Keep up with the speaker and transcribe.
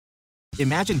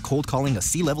Imagine cold calling a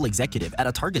C-level executive at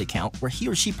a Target account where he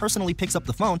or she personally picks up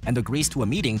the phone and agrees to a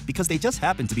meeting because they just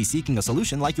happen to be seeking a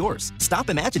solution like yours. Stop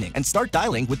imagining and start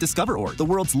dialing with DiscoverOrg, the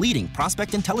world's leading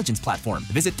prospect intelligence platform.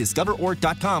 Visit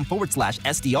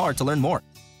discoverorg.com/SDR to learn more.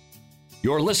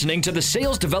 You're listening to the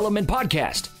Sales Development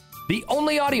Podcast, the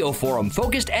only audio forum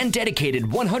focused and dedicated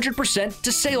 100%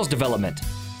 to sales development.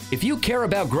 If you care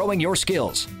about growing your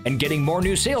skills and getting more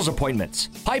new sales appointments,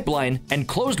 pipeline, and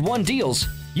closed-won deals,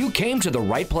 you came to the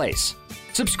right place.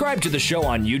 Subscribe to the show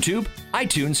on YouTube,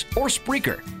 iTunes, or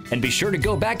Spreaker, and be sure to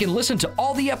go back and listen to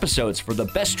all the episodes for the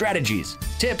best strategies,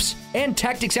 tips, and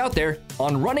tactics out there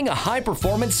on running a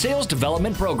high-performance sales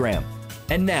development program.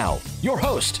 And now, your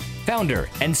host, founder,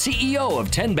 and CEO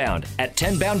of Tenbound at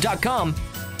tenbound.com,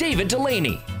 David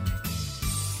Delaney.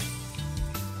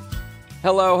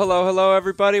 Hello,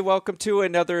 everybody. Welcome to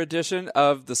another edition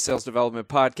of the Sales Development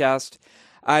Podcast.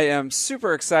 I am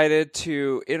super excited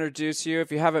to introduce you.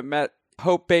 If you haven't met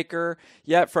Hope Baker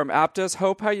yet from Apttus.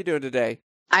 Hope, how are you doing today?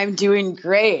 I'm doing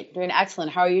great, doing excellent.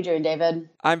 How are you doing, David?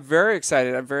 I'm very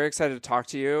excited. To talk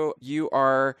to you. You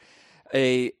are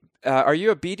are you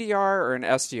a BDR or an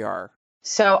SDR?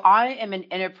 So I am an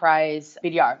enterprise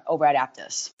BDR over at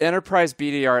Apttus. Enterprise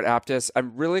BDR at Apttus.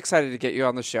 I'm really excited to get you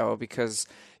on the show because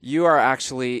you are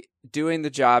actually doing the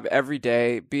job every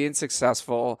day, being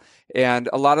successful. And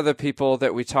a lot of the people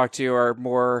that we talk to are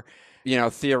more,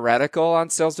 theoretical on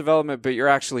sales development, but you're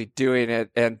actually doing it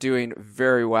and doing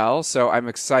very well. So I'm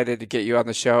excited to get you on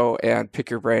the show and pick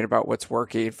your brain about what's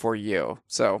working for you.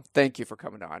 So thank you for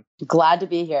coming on. Glad to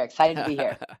be here. Excited to be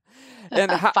here.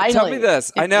 And tell me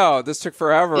this. I know this took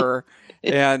forever.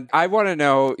 And I want to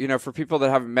know, for people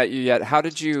that haven't met you yet, how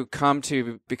did you come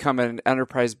to become an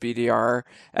enterprise BDR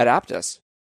at Apttus?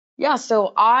 Yeah,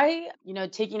 so I,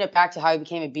 taking it back to how I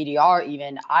became a BDR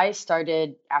even, I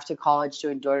started after college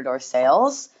doing door-to-door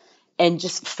sales and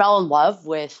just fell in love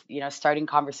with, starting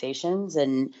conversations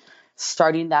and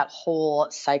starting that whole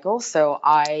cycle. So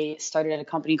I started at a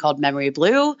company called Memory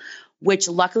Blue, which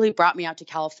luckily brought me out to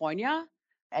California.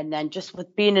 And then just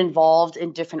with being involved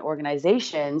in different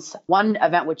organizations, one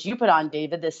event which you put on,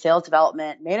 David, the Sales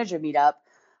Development Manager Meetup,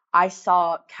 I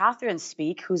saw Catherine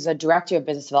speak, who's a director of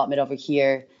business development over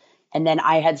here. And then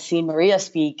I had seen Maria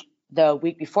speak the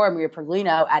week before, Maria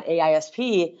Perglino at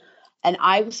AISP. And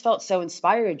I felt so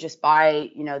inspired just by,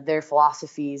 their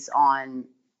philosophies on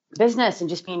business and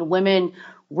just being women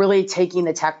really taking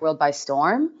the tech world by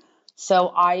storm. So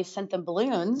I sent them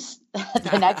balloons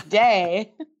the next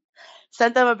day.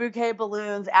 Sent them a bouquet of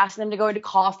balloons, asked them to go into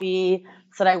coffee,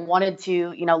 said I wanted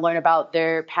to, learn about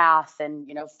their path and,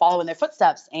 follow in their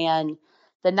footsteps. And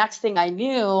the next thing I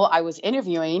knew, I was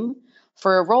interviewing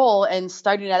for a role and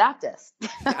starting at Apttus.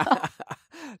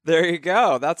 There you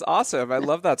go. That's awesome. I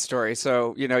love that story.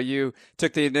 So, you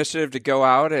took the initiative to go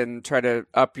out and try to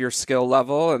up your skill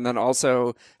level and then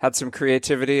also had some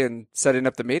creativity in setting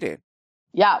up the meeting.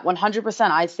 Yeah,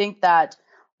 100%. I think that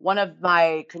one of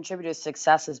my contributors'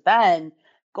 success has been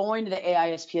going to the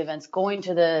AISP events, going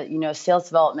to the, sales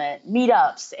development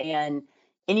meetups and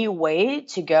any way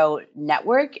to go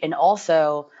network. And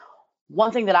also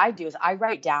one thing that I do is I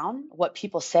write down what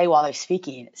people say while they're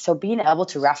speaking. So being able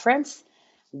to reference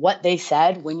what they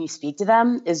said when you speak to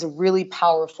them is a really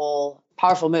powerful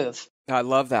move. I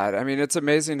love that. I mean, it's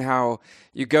amazing how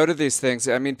you go to these things.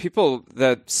 I mean, people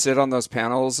that sit on those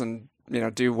panels and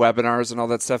do webinars and all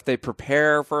that stuff. They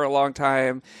prepare for a long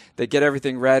time. They get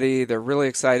everything ready. They're really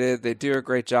excited. They do a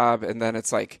great job. And then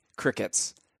it's like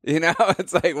crickets,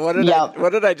 it's like,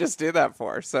 what did I just do that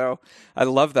for? So I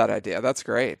love that idea. That's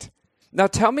great. Now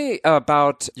tell me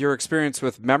about your experience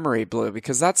with Memory Blue,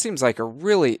 because that seems like a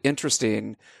really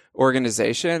interesting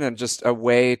organization and just a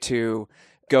way to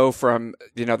go from,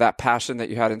 that passion that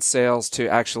you had in sales to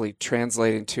actually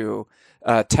translating to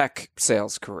a tech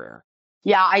sales career.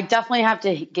 Yeah, I definitely have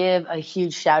to give a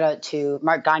huge shout out to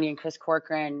Mark Gagne and Chris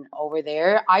Corcoran over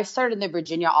there. I started in the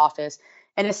Virginia office,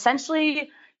 and essentially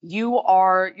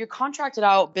you're contracted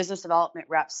out business development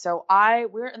reps. So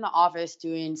we're in the office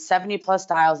doing 70 plus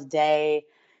dials a day,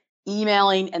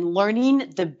 emailing and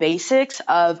learning the basics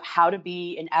of how to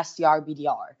be an SDR,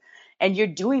 BDR. And you're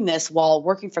doing this while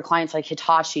working for clients like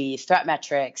Hitachi,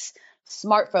 ThreatMetrix,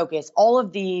 SmartFocus, all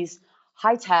of these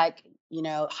high-tech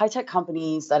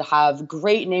companies that have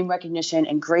great name recognition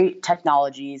and great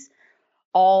technologies,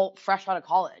 all fresh out of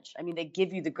college. I mean, they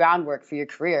give you the groundwork for your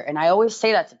career. And I always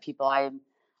say that to people. I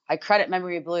credit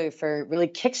Memory Blue for really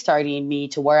kickstarting me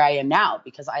to where I am now,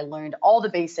 because I learned all the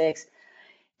basics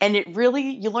And it really,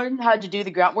 you learn how to do the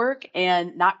grunt work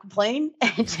and not complain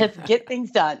and just get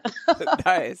things done.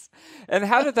 Nice. And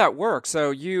how did that work? So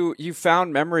you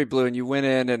found Memory Blue and you went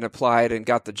in and applied and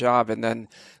got the job. And then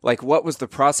like, what was the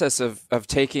process of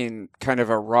taking kind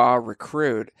of a raw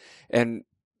recruit and,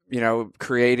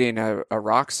 creating a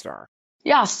rock star?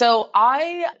 Yeah.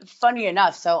 Funny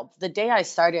enough, so the day I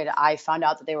started, I found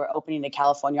out that they were opening a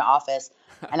California office.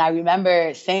 And I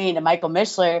remember saying to Michael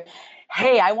Mishler,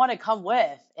 hey, I want to come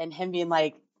with. And him being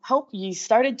like, Hope, you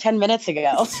started 10 minutes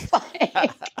ago.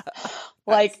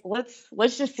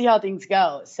 Let's just see how things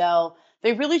go. So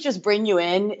they really just bring you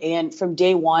in. And from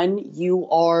day one, you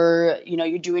are,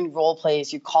 you're doing role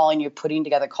plays, you're calling, you're putting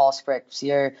together call scripts,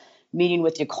 you're meeting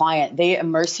with your client. They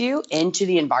immerse you into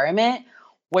the environment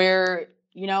where,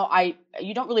 you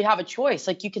don't really have a choice.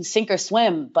 Like you can sink or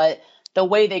swim, but the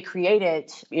way they create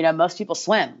it, most people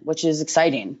swim, which is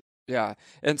exciting. Yeah.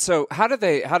 And so how do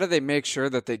they make sure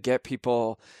that they get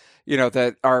people,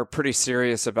 that are pretty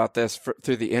serious about this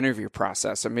through the interview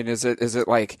process? I mean, is it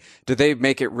like, do they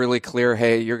make it really clear,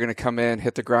 hey, you're going to come in,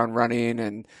 hit the ground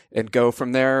running and go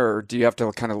from there? Or do you have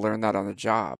to kind of learn that on the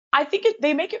job? I think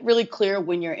they make it really clear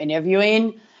when you're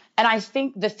interviewing. And I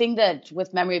think the thing that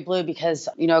with Memory Blue, because,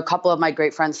 a couple of my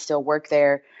great friends still work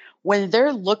there, when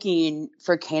they're looking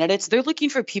for candidates, they're looking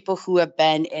for people who have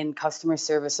been in customer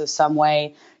service of some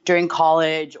way during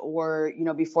college or,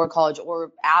 before college,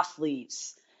 or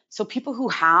athletes. So people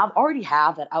who already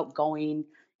have that outgoing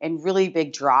and really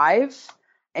big drive.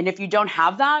 And if you don't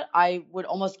have that, I would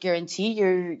almost guarantee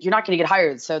you're not going to get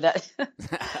hired. So that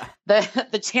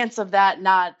the chance of that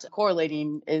not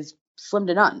correlating is slim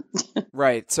to none.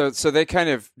 Right. So they kind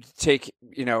of take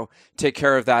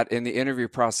care of that in the interview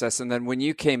process. And then when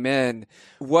you came in,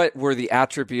 what were the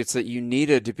attributes that you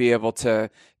needed to be able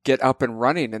to get up and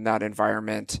running in that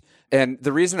environment? And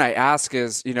the reason I ask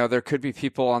is, there could be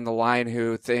people on the line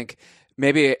who think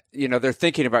maybe, they're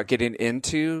thinking about getting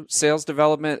into sales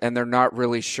development and they're not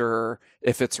really sure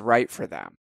if it's right for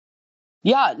them.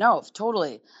 Yeah, no,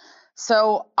 totally.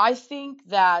 So I think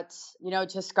that, to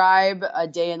describe a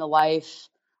day in the life,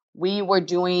 we were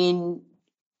doing,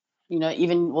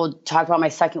 even we'll talk about my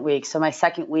second week. So my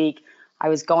second week, I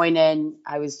was going in,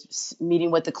 I was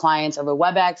meeting with the clients over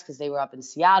WebEx because they were up in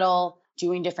Seattle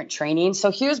doing different training.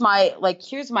 So here's my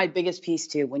biggest piece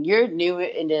too. When you're new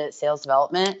into sales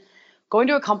development, going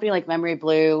to a company like Memory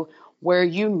Blue, where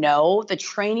the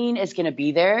training is going to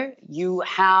be there. You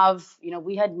have,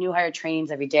 we had new hire trainings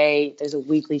every day. There's a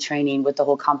weekly training with the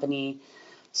whole company.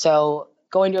 So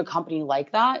going to a company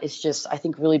like that is just, I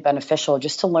think, really beneficial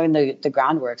just to learn the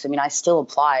groundworks. I mean, I still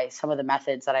apply some of the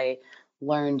methods that I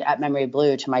learned at Memory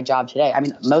Blue to my job today. I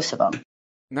mean, most of them.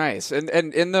 Nice. And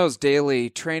in those daily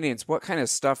trainings, what kind of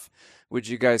stuff would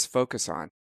you guys focus on?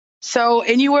 So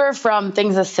anywhere from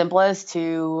things as simple as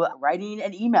to writing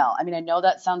an email. I mean, I know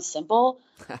that sounds simple,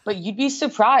 but you'd be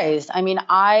surprised. I mean,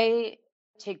 I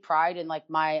take pride in like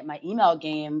my email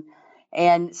game,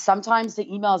 and sometimes the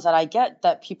emails that I get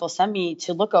that people send me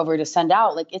to look over to send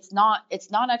out, like it's not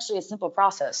actually a simple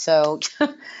process. So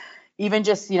even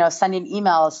just, sending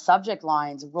emails, subject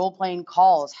lines, role playing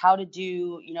calls, how to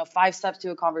do, 5 steps to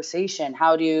a conversation,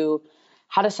 how to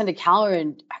send a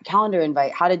calendar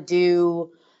invite, how to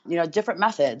do, different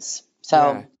methods. So,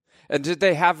 yeah. And did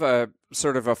they have a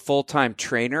sort of a full-time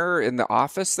trainer in the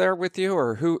office there with you,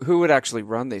 or who would actually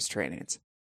run these trainings?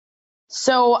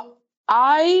 So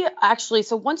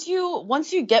once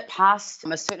you get past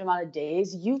a certain amount of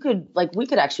days, we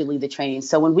could actually lead the training.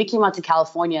 So when we came out to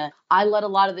California, I led a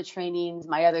lot of the trainings.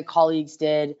 My other colleagues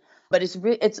did, but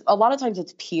it's a lot of times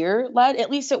it's peer led. At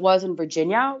least it was in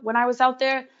Virginia when I was out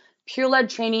there. Peer-led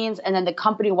trainings, and then the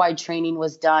company-wide training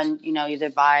was done,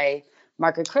 either by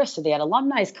Mark or Chris, so they had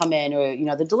alumni come in,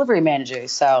 or the delivery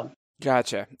managers. So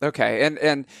gotcha. Okay,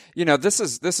 and this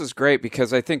is great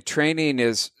because I think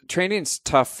training's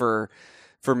tough for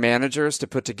managers to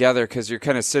put together because you're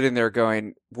kind of sitting there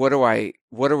going, what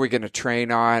are we going to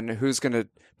train on? Who's going to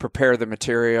prepare the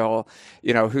material,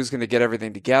 who's going to get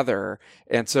everything together.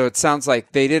 And so it sounds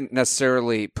like they didn't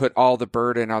necessarily put all the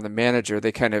burden on the manager.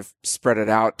 They kind of spread it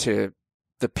out to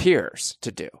the peers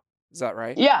to do. Is that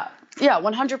right? Yeah,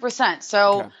 100%.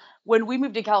 So when we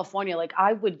moved to California, like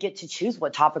I would get to choose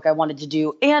what topic I wanted to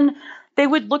do, and they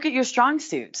would look at your strong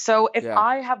suit. So if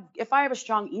I have a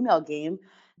strong email game,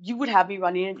 you would have me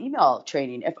running an email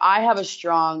training. If I have a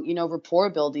strong, rapport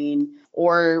building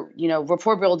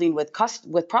with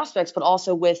prospects, but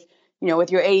also with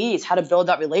your AEs, how to build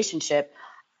that relationship,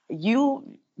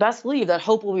 you best believe that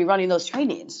Hope will be running those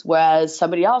trainings, whereas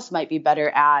somebody else might be better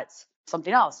at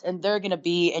something else, and they're going to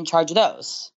be in charge of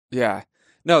those. Yeah.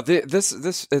 No,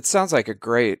 this it sounds like a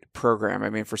great program. I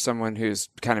mean, for someone who's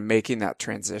kind of making that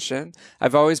transition,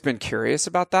 I've always been curious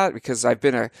about that because I've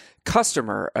been a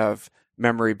customer of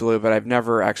Memory Blue, but I've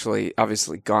never actually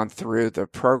obviously gone through the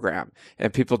program,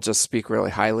 and people just speak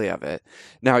really highly of it.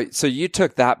 Now, so you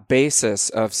took that basis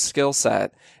of skill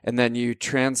set and then you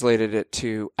translated it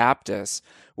to Apttus.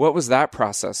 What was that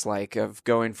process like of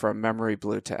going from Memory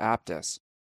Blue to Apttus?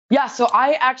 Yeah, so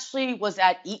I actually was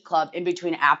at Eat Club in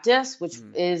between Apttus, which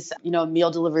is, a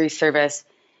meal delivery service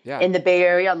in the Bay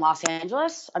Area in Los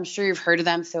Angeles. I'm sure you've heard of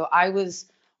them. So I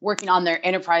was working on their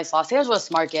enterprise Los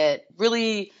Angeles market.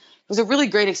 It was a really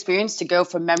great experience to go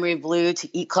from Memory Blue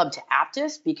to Eat Club to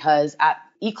Apttus, because at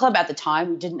Eat Club at the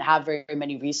time, we didn't have very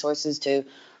many resources to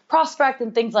prospect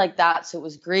and things like that. So it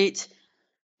was great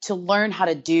to learn how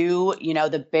to do,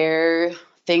 the bare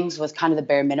things was kind of the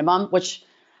bare minimum, which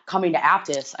coming to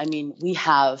Apttus, I mean, we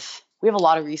have a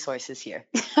lot of resources here.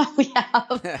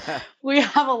 we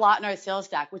have a lot in our sales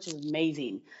stack, which is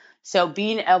amazing. So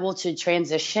being able to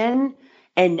transition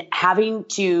and having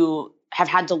to have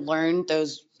had to learn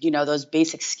those, those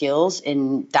basic skills,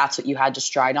 and that's what you had to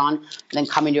stride on. And then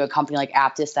coming to a company like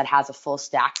Apttus that has a full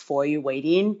stack for you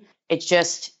waiting, it's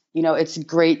just, it's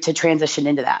great to transition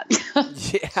into that.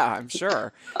 Yeah, I'm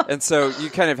sure. And so you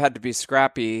kind of had to be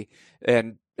scrappy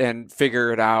and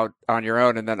figure it out on your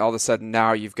own. And then all of a sudden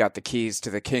now you've got the keys to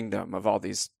the kingdom of all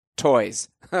these toys.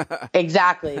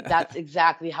 Exactly. That's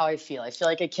exactly how I feel. I feel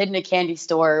like a kid in a candy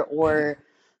store or,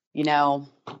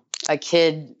 a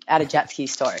kid at a jet ski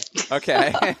store.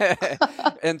 Okay.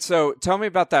 And so tell me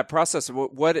about that process.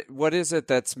 What is it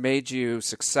that's made you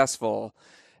successful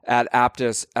at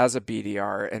Apttus as a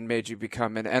BDR and made you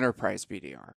become an enterprise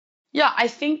BDR? Yeah, I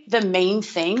think the main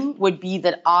thing would be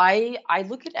that I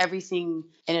look at everything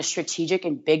in a strategic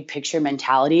and big picture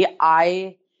mentality.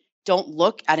 I don't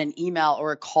look at an email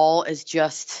or a call as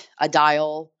just a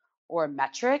dial or a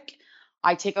metric.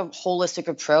 I take a holistic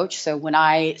approach. So when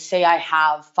I say I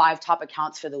have 5 top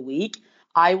accounts for the week,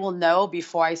 I will know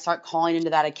before I start calling into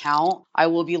that account. I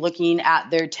will be looking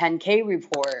at their 10K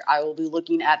report. I will be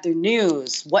looking at their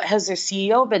news. What has their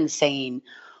CEO been saying?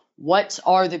 What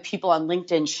are the people on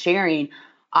LinkedIn sharing?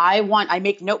 I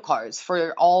make note cards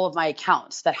for all of my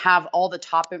accounts that have all the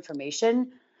top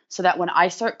information, so that when I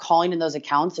start calling in those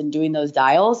accounts and doing those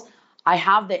dials, I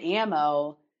have the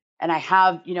ammo and I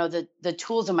have, the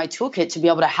tools in my toolkit to be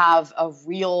able to have a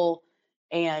real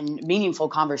and meaningful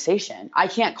conversation. I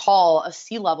can't call a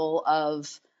C-level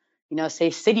of, say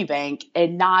Citibank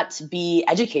and not be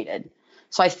educated.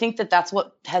 So I think that that's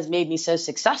what has made me so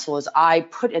successful is I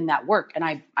put in that work and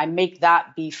I make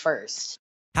that be first.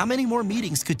 How many more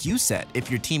meetings could you set if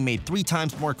your team made 3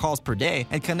 times more calls per day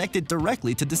and connected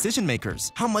directly to decision makers?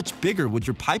 How much bigger would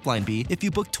your pipeline be if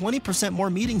you booked 20% more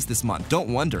meetings this month? Don't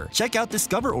wonder. Check out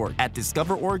DiscoverOrg at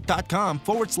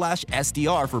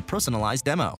discoverorg.com/SDR for personalized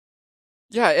demo.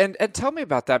 Yeah, and tell me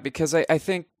about that, because I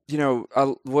think,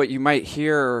 what you might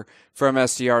hear from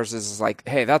SDRs is like,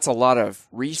 hey, that's a lot of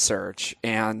research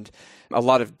and a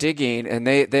lot of digging, and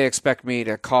they expect me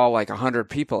to call like 100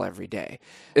 people every day.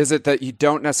 Is it that you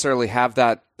don't necessarily have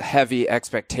that heavy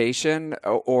expectation,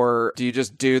 or do you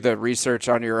just do the research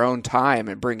on your own time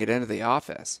and bring it into the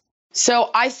office? So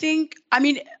I think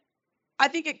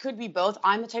it could be both.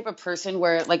 I'm the type of person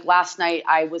where, like last night,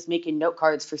 I was making note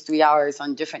cards for 3 hours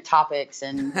on different topics,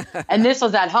 and this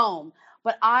was at home.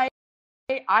 But I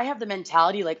have the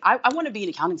mentality, like I want to be an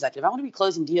account executive. I want to be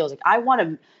closing deals. Like I want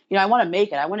to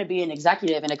make it. I want to be an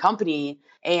executive in a company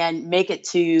and make it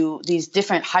to these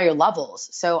different higher levels.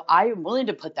 So I am willing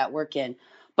to put that work in.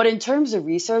 But in terms of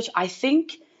research, I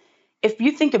think if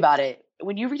you think about it,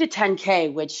 when you read a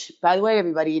 10K, which, by the way,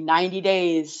 everybody, 90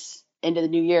 days into the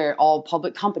new year, all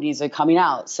public companies are coming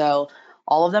out. So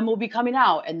all of them will be coming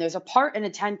out. And there's a part in a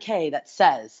 10K that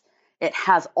says it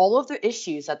has all of the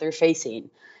issues that they're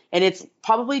facing. And it's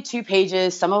probably 2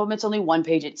 pages. Some of them, it's only 1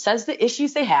 page. It says the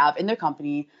issues they have in their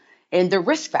company and their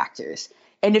risk factors.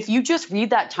 And if you just read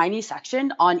that tiny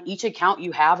section on each account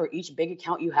you have or each big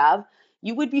account you have,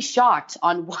 you would be shocked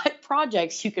on what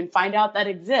projects you can find out that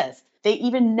exist. They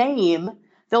even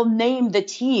they'll name the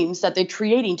teams that they're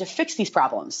creating to fix these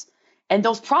problems. And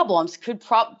those problems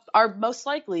are most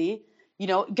likely,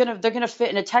 they're gonna fit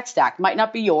in a tech stack. Might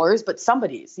not be yours, but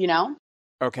somebody's,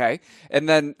 Okay. And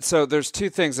then, so there's 2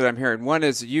 things that I'm hearing. One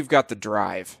is you've got the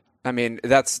drive. I mean,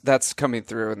 that's coming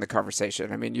through in the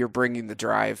conversation. I mean, you're bringing the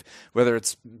drive, whether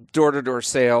it's door-to-door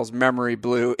sales, Memory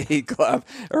Blue, Eat Club,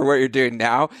 or what you're doing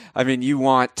now. I mean, you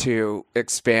want to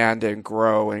expand and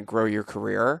grow your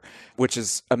career, which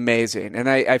is amazing. And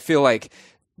I feel like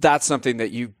that's something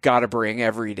that you got to bring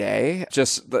every day.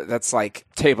 Just that's like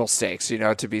table stakes,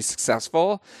 to be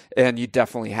successful. And you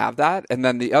definitely have that. And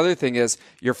then the other thing is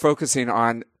you're focusing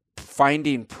on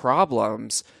finding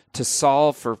problems to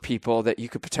solve for people that you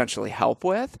could potentially help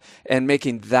with and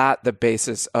making that the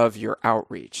basis of your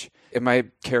outreach. Am I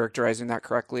characterizing that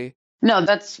correctly? No,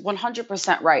 that's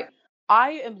 100% right.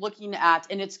 I am looking at,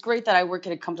 and it's great that I work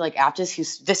at a company like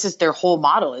Apttus, this is their whole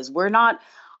model is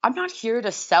I'm not here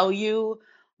to sell you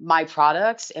my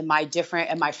products and my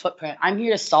footprint. I'm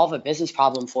here to solve a business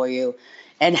problem for you.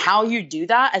 And how you do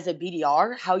that as a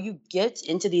BDR, how you get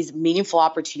into these meaningful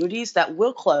opportunities that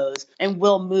will close and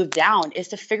will move down is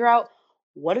to figure out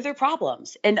what are their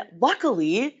problems. And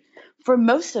luckily, for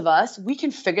most of us, we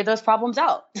can figure those problems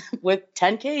out with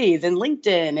 10Ks and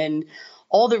LinkedIn and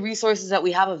all the resources that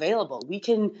we have available. We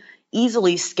can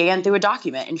easily scan through a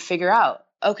document and figure out,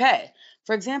 okay,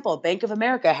 for example, Bank of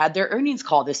America had their earnings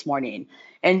call this morning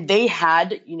and they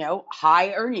had,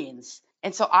 high earnings.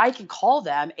 And so I can call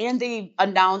them, and they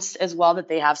announced as well that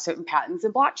they have certain patents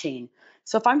in blockchain.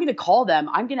 So if I'm going to call them,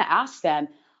 I'm going to ask them,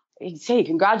 hey,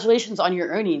 congratulations on your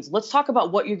earnings. Let's talk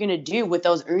about what you're going to do with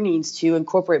those earnings to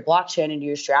incorporate blockchain into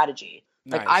your strategy.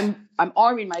 Nice. Like I'm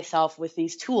arming myself with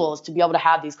these tools to be able to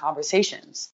have these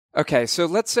conversations. Okay, so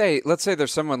let's say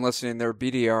there's someone listening, they're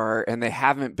BDR, and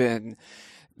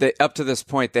up to this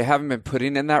point, they haven't been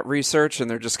putting in that research, and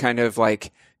they're just kind of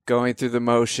like going through the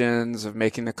motions of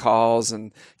making the calls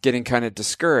and getting kind of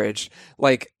discouraged.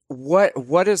 Like,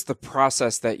 what is the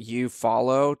process that you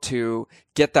follow to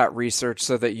get that research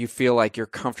so that you feel like you're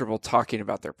comfortable talking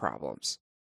about their problems?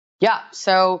 Yeah.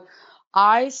 So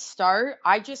I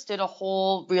just did a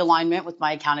whole realignment with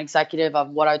my account executive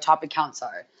of what our top accounts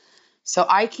are. So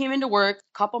I came into work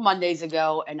a couple Mondays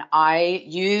ago and I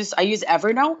use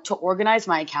Evernote to organize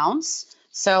my accounts.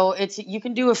 So you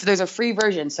can do if there's a free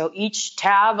version. So each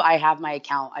tab, I have my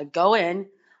account. I go in,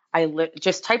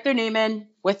 just type their name in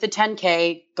with the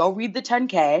 10K, go read the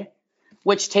 10K,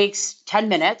 which takes 10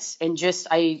 minutes, and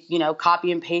I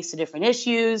copy and paste the different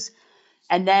issues.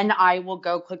 And then I will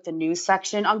go click the news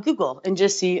section on Google and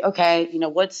just see, okay,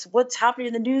 what's happening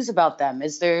in the news about them?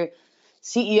 Is there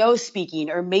CEO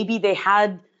speaking, or maybe they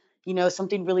had,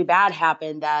 something really bad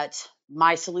happen that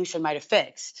my solution might have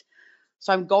fixed.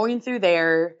 So I'm going through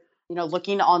there,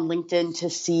 looking on LinkedIn to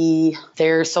see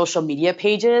their social media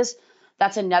pages.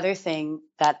 That's another thing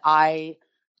that I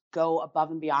go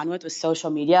above and beyond with social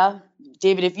media.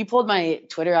 David, if you pulled my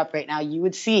Twitter up right now, you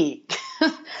would see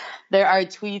there are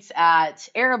tweets at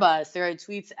Airbus, there are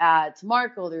tweets at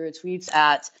Markle, there are tweets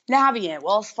at Navient,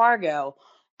 Wells Fargo.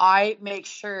 I make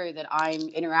sure that I'm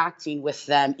interacting with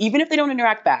them. Even if they don't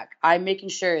interact back, I'm making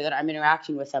sure that I'm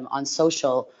interacting with them on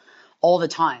social all the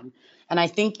time. And I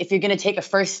think if you're going to take a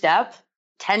first step,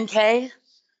 10K,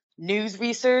 news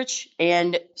research,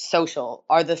 and social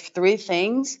are the three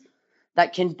things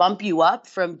that can bump you up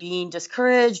from being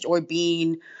discouraged or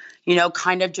being,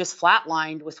 kind of just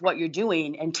flatlined with what you're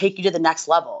doing and take you to the next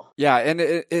level. Yeah. And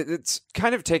it's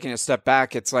kind of taking a step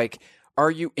back. It's like,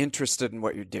 are you interested in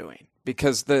what you're doing?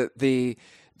 Because the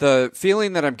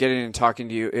feeling that I'm getting in talking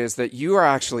to you is that you are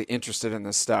actually interested in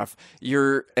this stuff.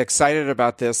 You're excited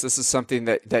about this. This is something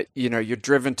that you're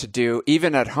driven to do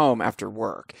even at home after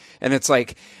work. And it's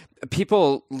like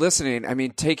people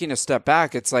listening, taking a step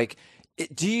back, it's like,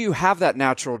 do you have that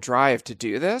natural drive to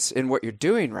do this in what you're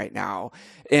doing right now?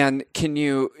 And can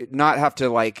you not have to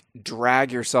like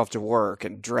drag yourself to work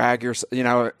and drag your, you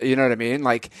know what I mean?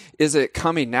 Like, is it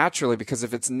coming naturally? Because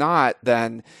if it's not,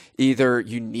 then either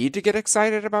you need to get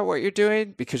excited about what you're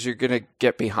doing because you're going to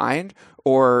get behind,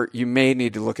 or you may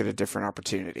need to look at a different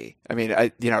opportunity.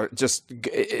 Just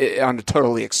on a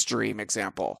totally extreme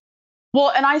example. Well,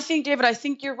 and I think, David,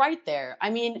 you're right there.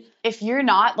 If you're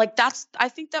not I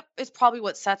think that is probably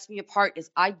what sets me apart is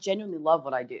I genuinely love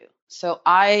what I do. So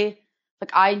I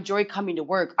enjoy coming to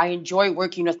work. I enjoy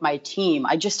working with my team.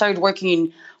 I just started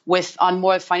working on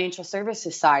more financial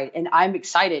services side, and I'm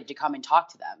excited to come and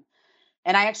talk to them.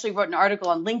 And I actually wrote an article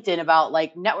on LinkedIn about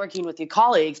networking with your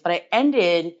colleagues, but I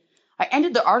ended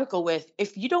the article with,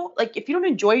 if you don't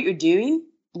enjoy what you're doing,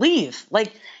 leave.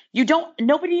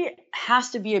 Nobody has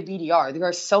to be a BDR. There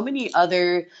are so many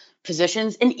other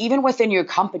positions, and even within your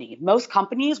company, most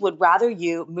companies would rather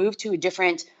you move to a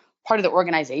different part of the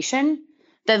organization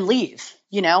than leave,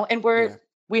 and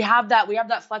we have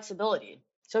that flexibility.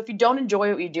 So if you don't enjoy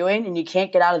what you're doing and you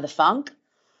can't get out of the funk,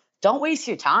 don't waste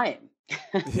your time.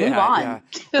 Move on.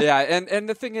 Yeah. And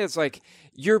the thing is, like,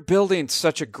 you're building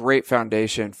such a great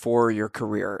foundation for your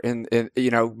career and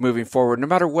moving forward, no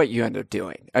matter what you end up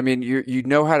doing. I mean, you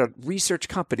know how to research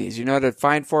companies, you know how to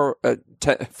find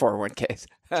 401ks.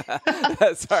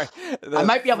 Sorry. I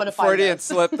might be able to find Freudian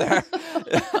slip there.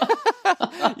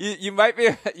 You might be,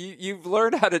 you've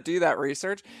learned how to do that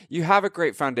research. You have a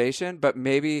great foundation, but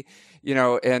maybe,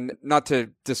 and not to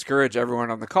discourage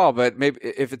everyone on the call, but maybe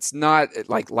if it's not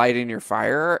like lighting your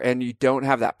fire and you don't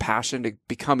have that passion to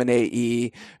become an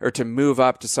AE or to move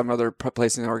up to some other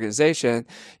place in the organization,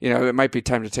 it might be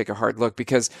time to take a hard look,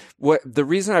 because the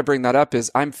reason I bring that up is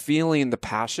I'm feeling the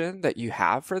passion that you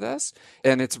have for this,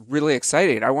 and it's really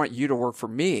exciting. I want you to work for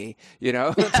me,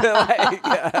 I'm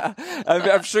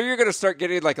sure you're going to start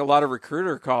getting like a lot of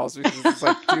recruiter calls, because it's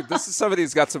like, dude, this is somebody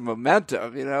who's got some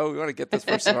momentum, we want to get this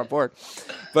person on board.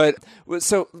 But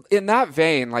so in that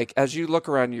vein, like, as you look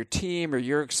around your team or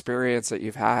your experience that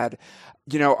you've had,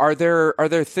 are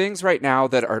there things right now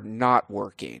that are not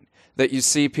working that you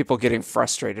see people getting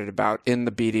frustrated about in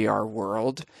the BDR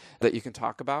world that you can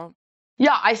talk about?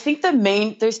 Yeah, I think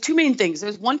there's two main things.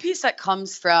 There's one piece that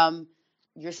comes from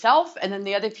yourself, and then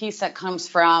the other piece that comes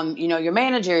from, your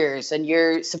managers and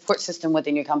your support system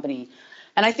within your company.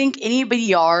 And I think any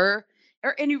BDR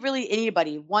or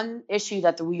anybody, one issue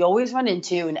that we always run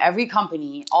into in every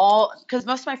company, because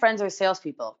most of my friends are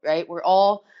salespeople, right? We're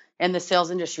all in the sales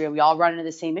industry, and we all run into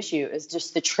the same issue, is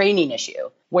just the training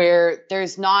issue, where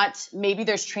maybe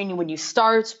there's training when you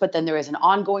start, but then there is an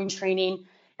ongoing training,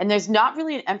 and there's not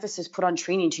really an emphasis put on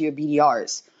training to your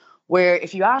BDRs, where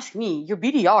if you ask me, your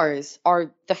BDRs are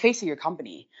the face of your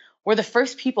company. We're the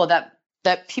first people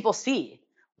that people see,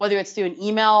 whether it's through an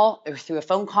email or through a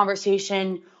phone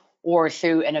conversation or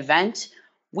through an event.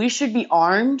 We should be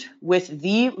armed with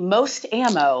the most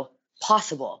ammo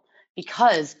possible,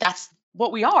 because that's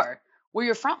what we are. We're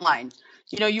your frontline.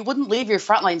 You wouldn't leave your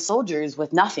frontline soldiers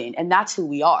with nothing, and that's who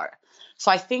we are.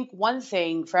 So I think one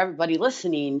thing for everybody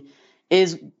listening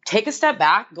is take a step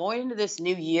back going into this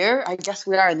new year. I guess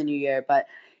we are in the new year, but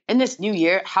in this new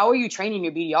year, how are you training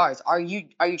your BDRs? Are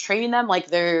you training them like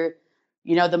they're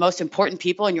the most important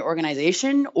people in your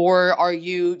organization, or are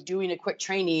you doing a quick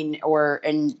training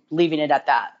and leaving it at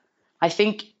that? I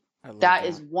think that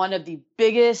is one of the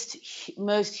biggest,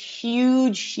 most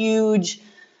huge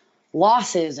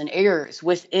losses and errors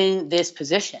within this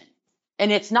position.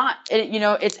 And it's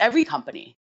it's every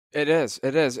company. It is.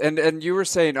 And you were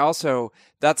saying also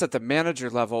that's at the manager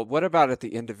level. What about at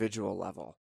the individual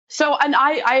level? So, and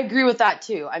I agree with that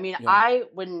too. I mean, yeah.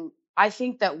 I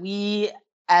think that we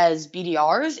as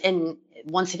BDRs, and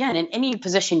once again, in any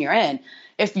position you're in,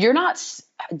 if you're not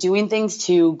doing things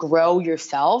to grow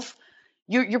yourself,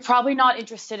 you're probably not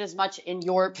interested as much in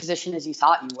your position as you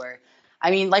thought you were.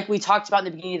 I mean, like we talked about in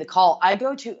the beginning of the call, I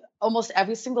go to almost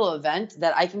every single event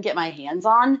that I can get my hands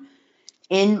on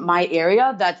in my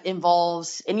area that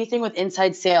involves anything with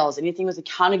inside sales, anything with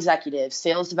account executives,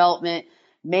 sales development,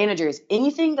 managers,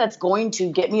 anything that's going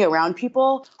to get me around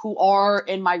people who are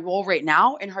in my role right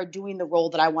now and are doing the role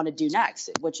that I want to do next,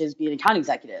 which is be an account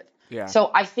executive. Yeah. So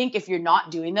I think if you're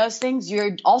not doing those things,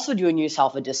 you're also doing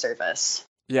yourself a disservice.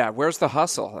 Yeah. Where's the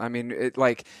hustle? I mean,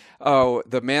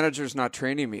 the manager's not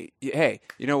training me. Hey,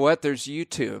 you know what? There's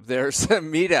YouTube. There's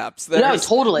meetups.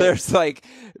 Totally. There's like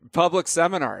public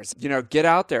seminars. Get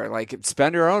out there. Like,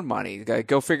 spend your own money.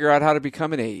 Go figure out how to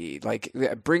become an AE. Like,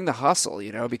 bring the hustle.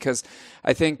 Because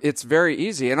I think it's very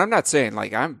easy. And I'm not saying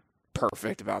like I'm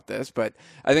perfect about this, but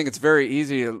I think it's very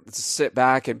easy to sit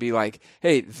back and be like,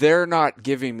 hey, they're not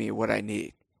giving me what I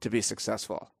need to be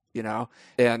successful.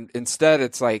 And instead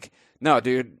it's like, no,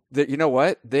 dude, you know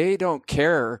what? They don't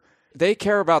care. They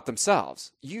care about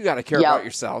themselves. You got to care about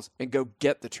yourselves and go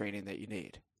get the training that you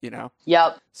need,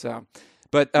 Yep. So,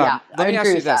 but let me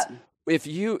ask you this. If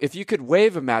you could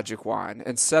wave a magic wand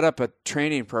and set up a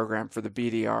training program for the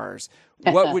BDRs,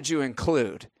 what would you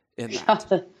include in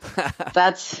that?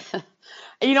 That's,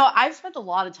 I've spent a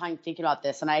lot of time thinking about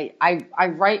this, and I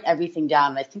write everything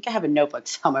down. And I think I have a notebook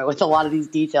somewhere with a lot of these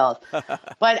details.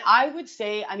 But I would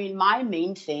say, my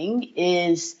main thing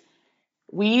is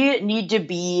we need to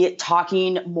be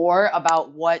talking more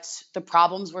about what the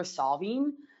problems we're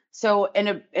solving. So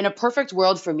in a perfect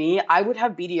world for me, I would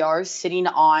have BDRs sitting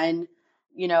on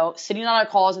our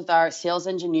calls with our sales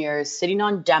engineers, sitting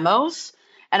on demos,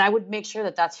 and I would make sure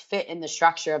that that's fit in the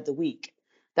structure of the week,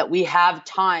 that we have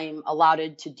time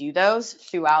allotted to do those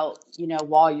throughout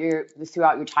your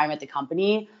time at the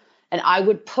company. And I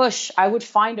would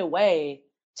find a way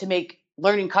to make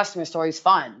learning customer stories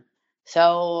fun.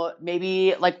 So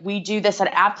maybe like we do this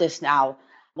at Apttus now,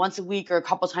 once a week or a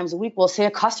couple times a week, we'll say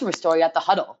a customer story at the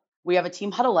huddle. We have a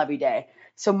team huddle every day.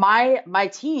 So my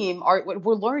team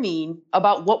we're learning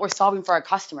about what we're solving for our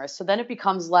customers. So then it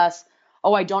becomes less,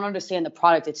 oh, I don't understand the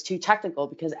product. It's too technical,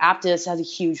 because Apttus has a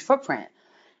huge footprint.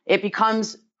 It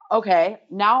becomes, okay,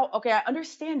 I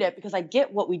understand it because I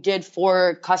get what we did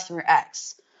for customer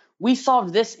X. We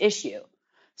solved this issue.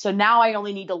 So now I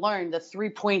only need to learn the 3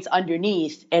 points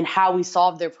underneath and how we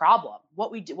solved their problem.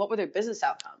 What were their business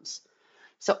outcomes?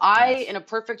 So I, in a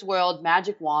perfect world,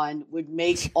 magic wand, would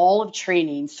make all of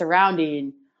training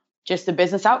surrounding just the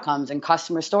business outcomes and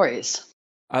customer stories.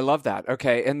 I love that.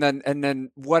 Okay. And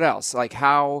then what else? Like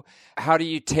how do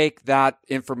you take that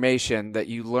information that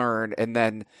you learn and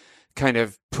then kind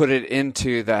of put it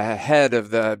into the head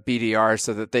of the BDR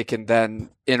so that they can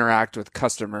then interact with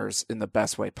customers in the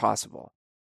best way possible?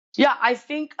 Yeah, I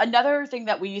think another thing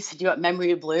that we used to do at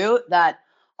Memory Blue that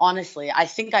honestly, I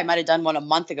think I might have done one a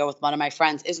month ago with one of my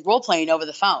friends, is role playing over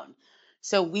the phone.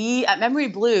 So we at Memory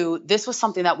Blue, this was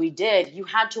something that we did. You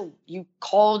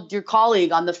called your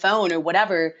colleague on the phone or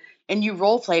whatever, and you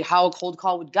role played how a cold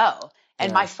call would go.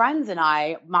 And my friends and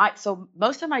so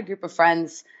most of my group of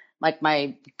friends, like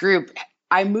my group,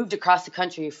 I moved across the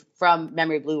country from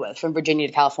Memory Blue from Virginia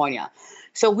to California.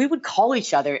 So we would call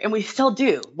each other, and we still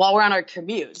do while we're on our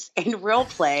commutes, and role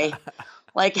play,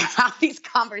 like how these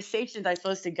conversations are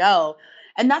supposed to go.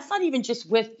 And that's not even just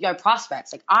with our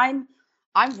prospects. Like I'm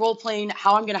role playing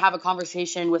how I'm going to have a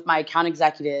conversation with my account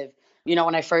executive.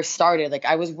 When I first started, like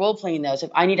I was role playing those.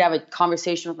 If I need to have a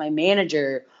conversation with my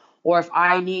manager, or if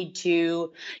I need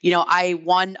to, I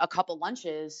won a couple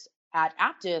lunches at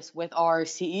Apttus with our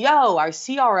CEO, our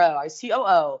CRO, our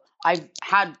COO. I've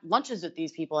had lunches with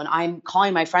these people, and I'm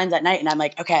calling my friends at night, and I'm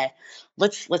like, okay,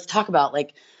 let's talk about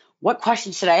like, what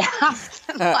questions should I ask?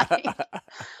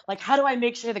 like, how do I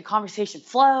make sure the conversation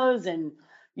flows? And,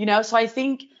 so I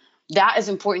think that is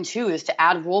important too, is to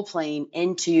add role playing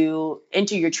into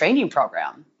your training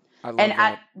program. I love that.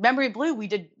 At Memory Blue,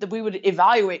 we would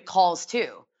evaluate calls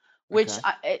too, which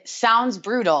it sounds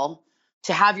brutal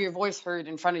to have your voice heard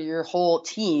in front of your whole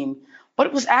team, but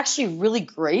it was actually really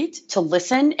great to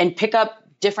listen and pick up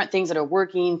different things that are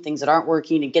working, things that aren't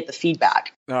working, and get the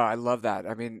feedback. Oh, I love that.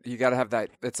 I mean, you got to have that.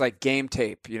 It's like game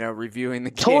tape, reviewing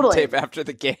the game tape after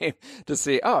the game to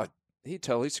see, oh, he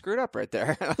totally screwed up right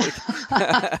there.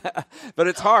 But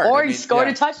it's hard. Or he scored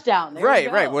a touchdown.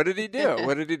 Right. What did he do?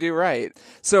 What did he do right?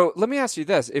 So let me ask you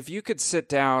this. If you could sit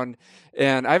down,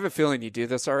 and I have a feeling you do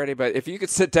this already, but if you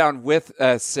could sit down with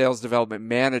a sales development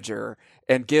manager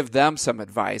and give them some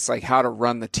advice, like how to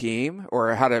run the team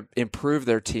or how to improve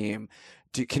their team,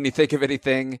 can you think of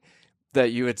anything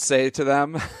that you would say to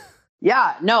them?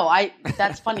 Yeah, no,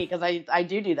 that's funny because I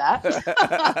do that.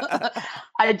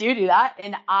 I do that.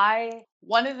 And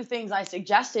one of the things I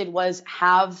suggested was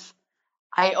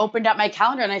I opened up my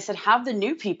calendar and I said, have the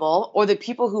new people or the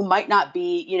people who might not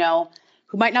be,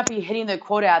 hitting their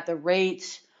quota at the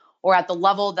rate or at the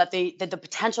level that the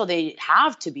potential they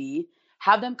have to be,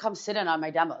 have them come sit in on my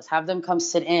demos, have them come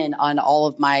sit in on all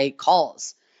of my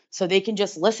calls so they can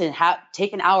just listen,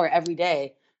 take an hour every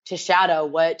day to shadow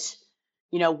what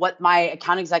my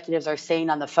account executives are saying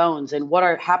on the phones and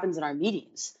what happens in our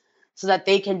meetings so that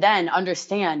they can then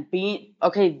understand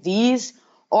these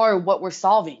are what we're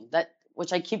solving,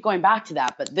 which I keep going back to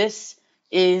that, but this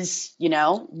is,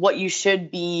 what you should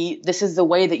be, this is the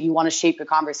way that you want to shape your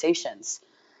conversations.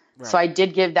 Right. So I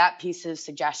did give that piece of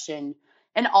suggestion.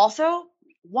 And also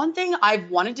one thing I've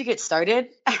wanted to get started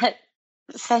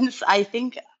since I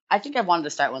think I've wanted to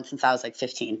start one since I was like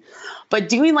 15, but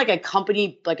doing like a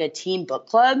company, like a team book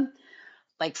club,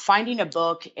 like finding a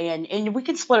book and we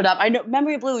can split it up. I know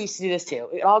Memory Blue used to do this too.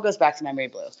 It all goes back to Memory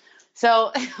Blue.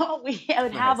 So we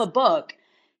would have a book.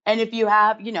 And if you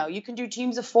have, you can do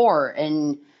teams of 4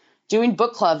 and doing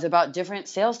book clubs about different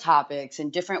sales topics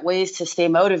and different ways to stay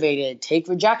motivated, take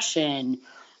rejection,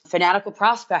 fanatical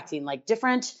prospecting, like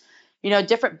different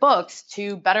books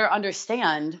to better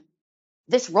understand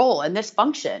this role and this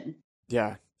function.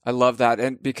 Yeah, I love that.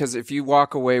 And because if you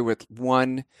walk away with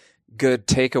one good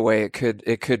takeaway,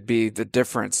 it could be the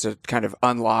difference to kind of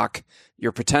unlock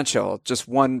your potential. Just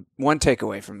one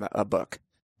takeaway from a book.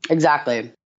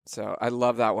 Exactly. So I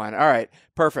love that one. All right,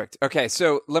 perfect. Okay,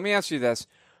 so let me ask you this.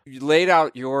 You laid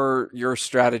out your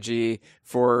strategy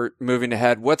for moving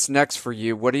ahead. What's next for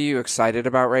you? What are you excited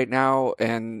about right now?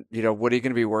 And, what are you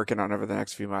going to be working on over the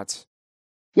next few months?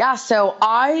 Yeah, so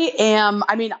obviously,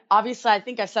 I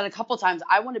think I've said a couple of times,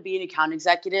 I want to be an account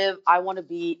executive. I want to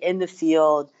be in the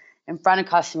field, in front of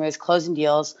customers, closing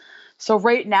deals. So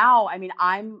right now,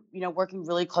 I'm, working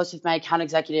really close with my account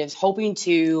executives, hoping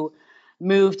to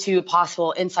move to a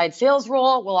possible inside sales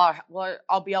role.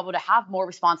 I'll be able to have more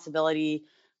responsibility,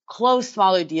 close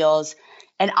smaller deals.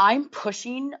 And I'm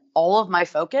pushing all of my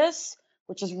focus,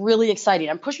 which is really exciting.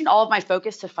 I'm pushing all of my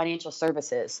focus to financial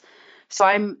services. So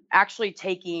I'm actually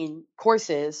taking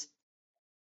courses,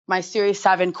 my Series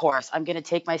 7 course. I'm going to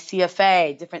take my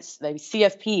CFA, maybe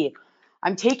CFP.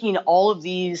 I'm taking all of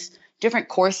these different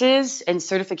courses and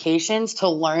certifications to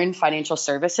learn financial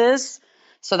services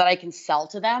so that I can sell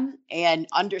to them and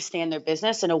understand their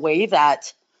business in a way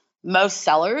that most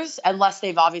sellers, unless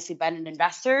they've obviously been an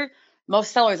investor,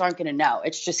 most sellers aren't going to know.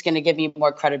 It's just going to give me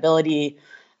more credibility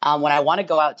when I want to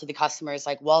go out to the customers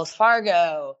like Wells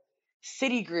Fargo,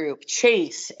 Citigroup,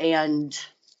 Chase, and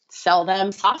sell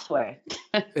them software.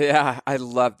 Yeah, I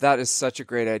love that. Is such a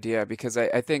great idea, because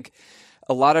I think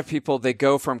a lot of people, they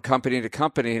go from company to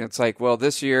company and it's like, well,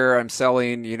 this year I'm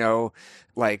selling,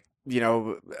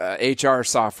 HR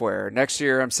software. Next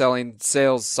year I'm selling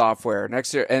sales software.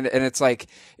 Next year. And it's like,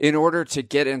 in order to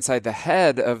get inside the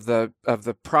head of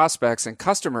the prospects and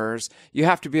customers, you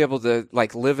have to be able to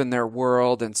like live in their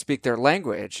world and speak their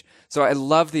language. So I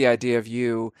love the idea of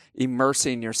you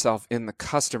immersing yourself in the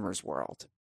customer's world.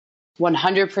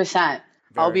 100%.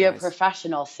 I'll be nice. A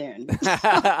professional soon.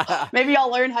 Maybe I'm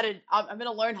going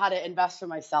to learn how to invest for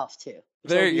myself too.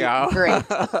 There you go. Great.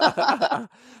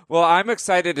 Well, I'm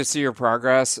excited to see your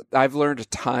progress. I've learned a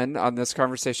ton on this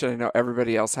conversation. I know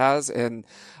everybody else has. And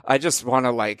I just want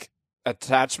to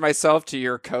attach myself to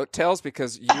your coattails,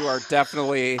 because you are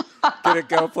definitely going to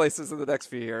go places in the next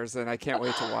few years. And I can't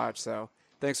wait to watch. So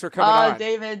thanks for coming on.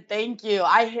 David, thank you.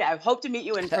 I hope to meet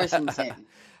you in person soon.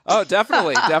 Oh,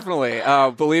 definitely. Definitely.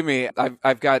 Believe me,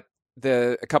 I've got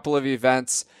a couple of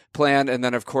events planned. And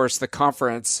then, of course, the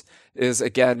conference is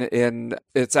again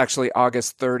it's actually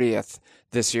August 30th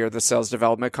this year, the Sales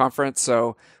Development Conference.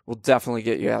 So we'll definitely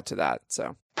get you out to that.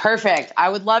 So perfect. I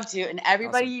would love to. And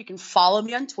everybody, awesome. You can follow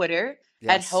me on Twitter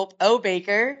at Hope O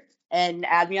Baker and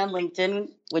add me on LinkedIn,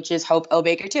 which is Hope O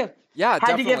Baker too. Yeah, Had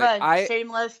definitely. to give a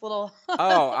shameless little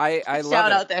I love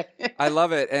shout it. out there. I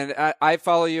love it. And I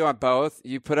follow you on both.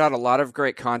 You put out a lot of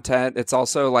great content. It's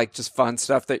also just fun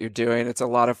stuff that you're doing. It's a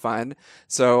lot of fun.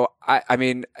 So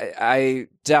I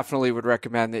definitely would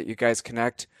recommend that you guys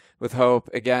connect with Hope.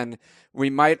 Again, we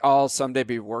might all someday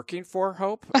be working for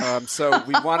Hope. So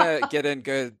we want to get in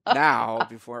good now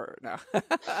before no.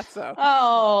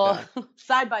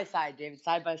 Side by side, David,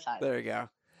 side by side. There you go.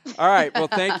 All right. Well,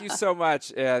 thank you so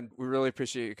much. And we really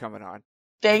appreciate you coming on.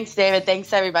 Thanks, David.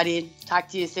 Thanks, everybody. Talk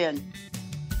to you soon.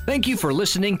 Thank you for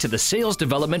listening to the Sales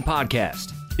Development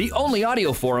Podcast, the only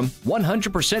audio forum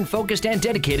 100% focused and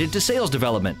dedicated to sales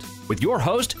development, with your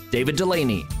host, David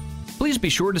Delaney. Please be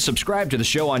sure to subscribe to the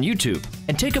show on YouTube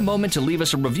and take a moment to leave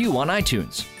us a review on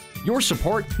iTunes. Your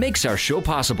support makes our show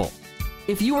possible.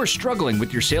 If you are struggling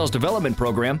with your sales development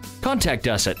program, contact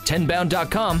us at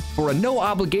 10bound.com for a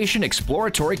no-obligation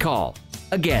exploratory call.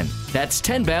 Again, that's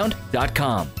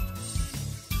 10bound.com.